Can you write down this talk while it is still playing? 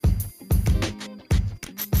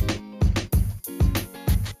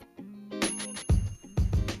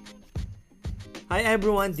Hi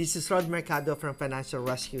everyone, this is Rod Mercado from Financial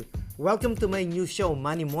Rescue. Welcome to my new show,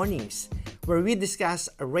 Money Mornings, where we discuss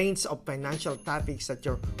a range of financial topics that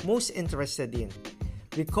you're most interested in.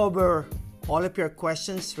 We cover all of your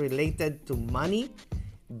questions related to money,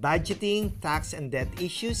 budgeting, tax and debt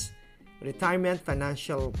issues, retirement,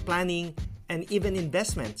 financial planning, and even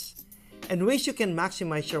investments, and ways you can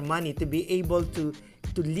maximize your money to be able to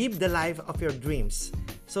live the life of your dreams.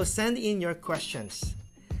 So send in your questions.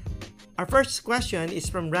 Our first question is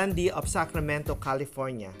from Randy of Sacramento,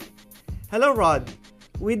 California. Hello, Rod.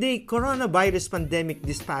 With the coronavirus pandemic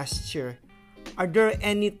this past year, are there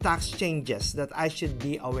any tax changes that I should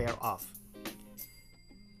be aware of?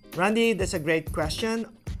 Randy, that's a great question.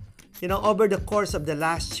 Over the course of the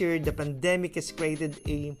last year, the pandemic has created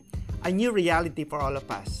a new reality for all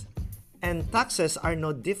of us. And taxes are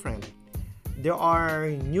no different. There are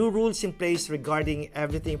new rules in place regarding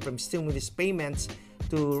everything from stimulus payments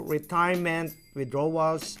to retirement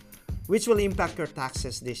withdrawals, which will impact your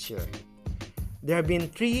taxes this year. There have been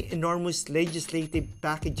 3 enormous legislative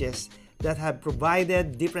packages that have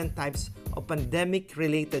provided different types of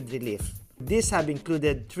pandemic-related relief. These have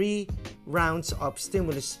included 3 rounds of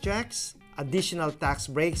stimulus checks, additional tax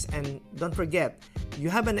breaks, and don't forget, you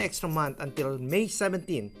have an extra month until May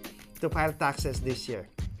 17 to file taxes this year.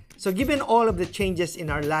 So given all of the changes in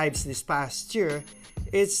our lives this past year,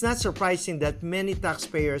 it's not surprising that many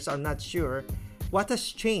taxpayers are not sure what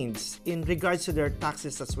has changed in regards to their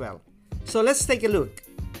taxes as well. So let's take a look.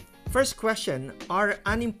 First question, are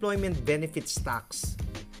unemployment benefits taxed?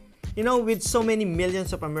 With so many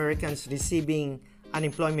millions of Americans receiving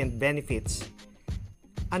unemployment benefits,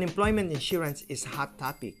 unemployment insurance is a hot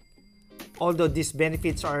topic. Although these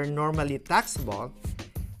benefits are normally taxable,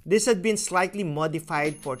 this has been slightly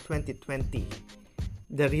modified for 2020.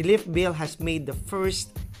 The relief bill has made the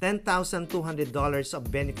first $10,200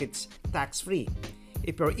 of benefits tax-free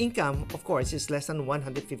if your income, of course, is less than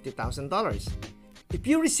 $150,000. If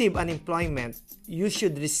you receive unemployment, you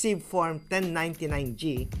should receive Form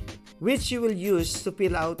 1099-G, which you will use to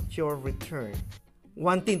fill out your return.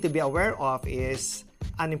 One thing to be aware of is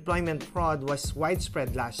unemployment fraud was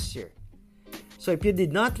widespread last year. So if you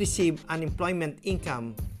did not receive unemployment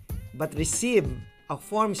income but received a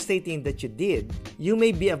form stating that you did, you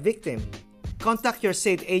may be a victim. Contact your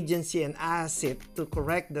state agency and ask it to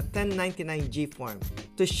correct the 1099-G form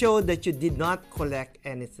to show that you did not collect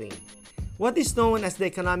anything. What is known as the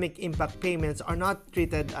economic impact payments are not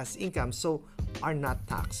treated as income, so are not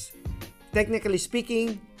taxed. Technically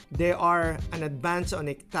speaking, they are an advance on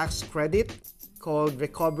a tax credit called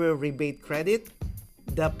recovery rebate credit.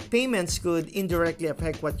 The payments could indirectly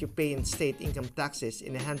affect what you pay in state income taxes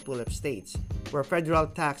in a handful of states, where federal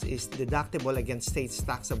tax is deductible against states'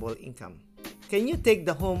 taxable income. Can you take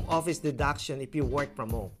the home office deduction if you work from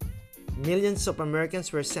home? Millions of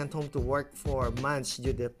Americans were sent home to work for months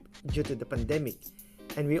due to the pandemic,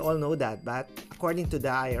 and we all know that, but according to the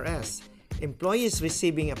IRS, employees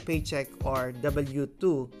receiving a paycheck or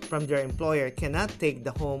W-2 from their employer cannot take the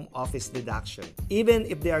home office deduction, even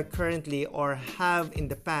if they are currently or have in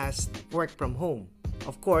the past worked from home.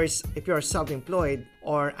 Of course, if you are self-employed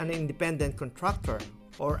or an independent contractor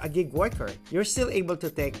or a gig worker, you're still able to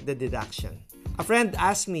take the deduction. A friend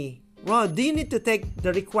asked me, Rod, do you need to take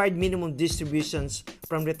the required minimum distributions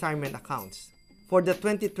from retirement accounts? For the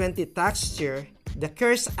 2020 tax year, the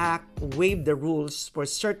CARES Act waived the rules for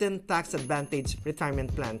certain tax-advantaged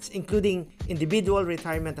retirement plans, including individual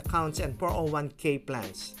retirement accounts and 401k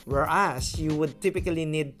plans, whereas you would typically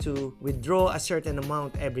need to withdraw a certain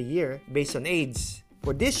amount every year based on age.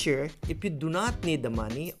 For this year, if you do not need the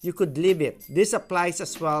money, you could leave it. This applies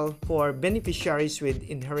as well for beneficiaries with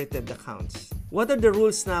inherited accounts. What are the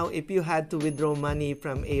rules now if you had to withdraw money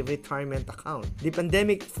from a retirement account? The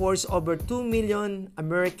pandemic forced over 2 million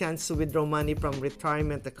Americans to withdraw money from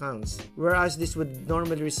retirement accounts, whereas this would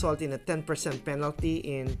normally result in a 10% penalty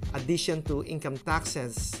in addition to income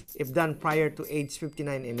taxes if done prior to age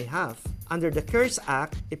 59 and a half. Under the CARES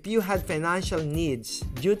Act, if you had financial needs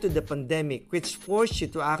due to the pandemic which forced you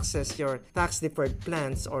to access your tax-deferred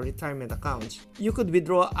plans or retirement accounts, you could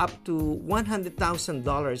withdraw up to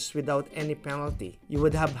 $100,000 without any penalty. You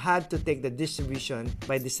would have had to take the distribution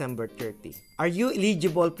by December 30. Are you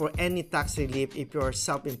eligible for any tax relief if you are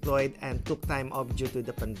self-employed and took time off due to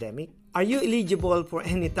the pandemic? Are you eligible for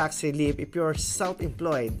any tax relief if you are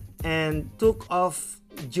self-employed and took off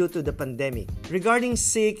due to the pandemic? Regarding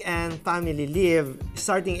sick and family leave,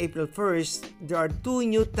 starting April 1st, there are 2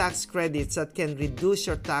 new tax credits that can reduce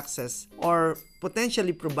your taxes or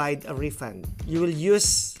potentially provide a refund. You will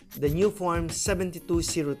use the new Form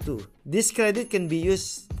 7202. This credit can be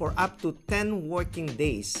used for up to 10 working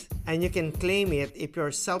days, and you can claim it if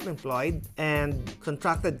you're self-employed and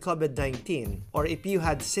contracted COVID-19, or if you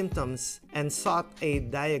had symptoms and sought a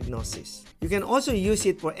diagnosis. You can also use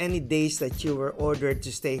it for any days that you were ordered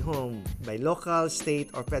to stay home by local, state,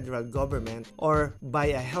 or federal government, or by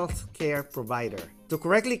a healthcare provider. To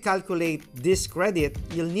correctly calculate this credit,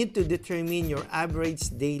 you'll need to determine your average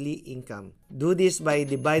daily income. Do this by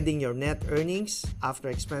dividing your net earnings after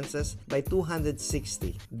expenses by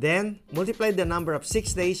 260. Then, multiply the number of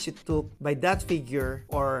 6 days you took by that figure,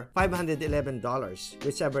 or $511,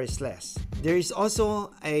 whichever is less. There is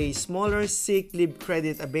also a smaller sick leave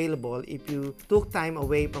credit available if you took time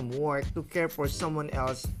away from work to care for someone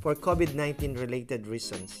else for COVID-19 related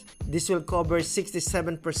reasons. This will cover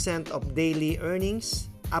 67% of daily earnings,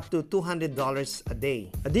 up to $200 a day.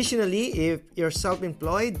 Additionally, if you're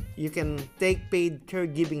self-employed, you can take paid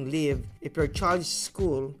caregiving leave if your child's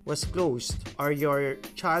school was closed or your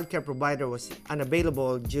child care provider was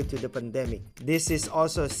unavailable due to the pandemic. This is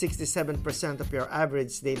also 67% of your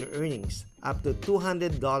average daily earnings, up to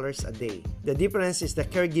 $200 a day. The difference is the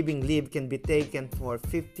caregiving leave can be taken for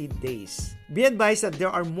 50 days. Be advised that there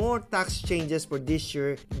are more tax changes for this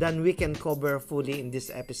year than we can cover fully in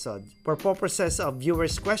this episode. For purposes of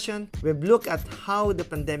viewers' question, we've looked at how the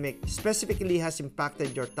pandemic specifically has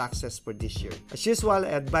impacted your taxes for this year. As usual,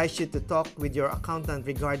 I advise you to talk with your accountant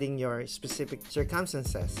regarding your specific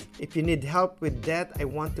circumstances. If you need help with that, I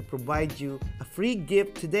want to provide you a free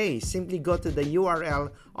gift today. Simply go to the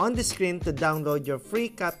URL on the screen to download your free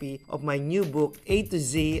copy of my new book, A to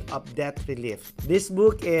Z of Debt Relief. This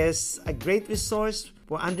book is a great resource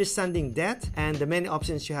for understanding debt and the many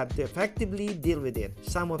options you have to effectively deal with it.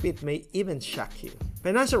 Some of it may even shock you.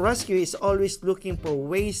 Financial Rescue is always looking for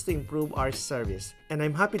ways to improve our service, and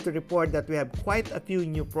I'm happy to report that we have quite a few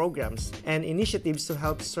new programs and initiatives to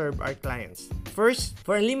help serve our clients. First,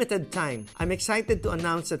 for a limited time, I'm excited to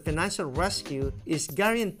announce that Financial Rescue is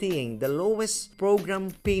guaranteeing the lowest program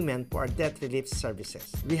payment for our debt relief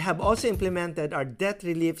services. We have also implemented our Debt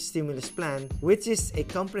Relief Stimulus Plan, which is a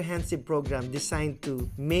comprehensive program designed to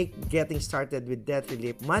make getting started with debt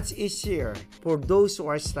relief much easier for those who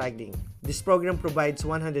are struggling. This program provides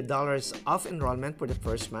 $100 off enrollment for the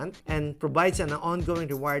first month and provides an ongoing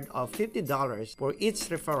reward of $50 for each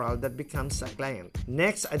referral that becomes a client.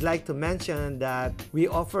 Next, I'd like to mention that we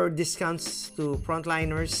offer discounts to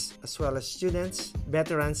frontliners as well as students,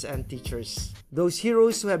 veterans, and teachers. Those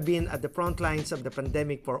heroes who have been at the front lines of the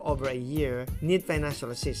pandemic for over a year need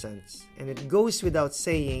financial assistance. And it goes without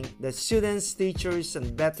saying that students, teachers,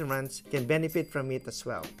 and veterans can benefit from it as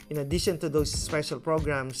well. In addition to those special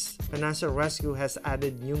programs, Financial Rescue has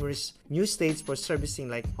added numerous new states for servicing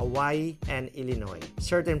like Hawaii and Illinois.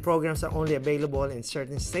 Certain programs are only available in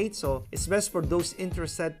certain states, so it's best for those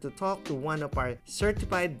interested to talk to one of our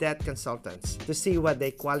certified debt consultants to see what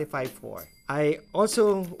they qualify for. I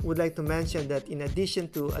also would like to mention that in addition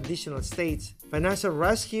to additional states, Financial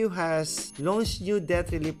Rescue has launched new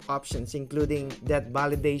debt relief options, including debt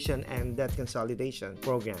validation and debt consolidation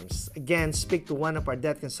programs. Again, speak to one of our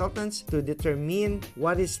debt consultants to determine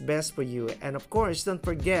what is best for you. And of course, don't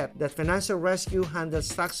forget that Financial Rescue handles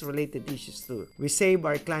tax-related issues too. We save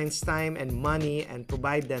our clients time and money and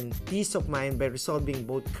provide them peace of mind by resolving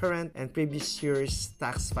both current and previous year's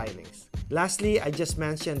tax filings. Lastly, I just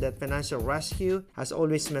mentioned that Financial Rescue has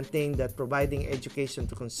always maintained that providing education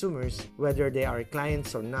to consumers, whether they are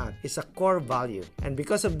clients or not, is a core value. And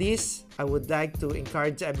because of this, I would like to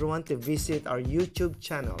encourage everyone to visit our YouTube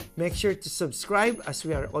channel. Make sure to subscribe as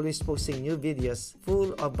we are always posting new videos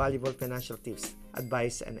full of valuable financial tips,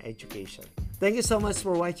 advice, and education. Thank you so much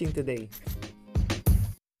for watching today.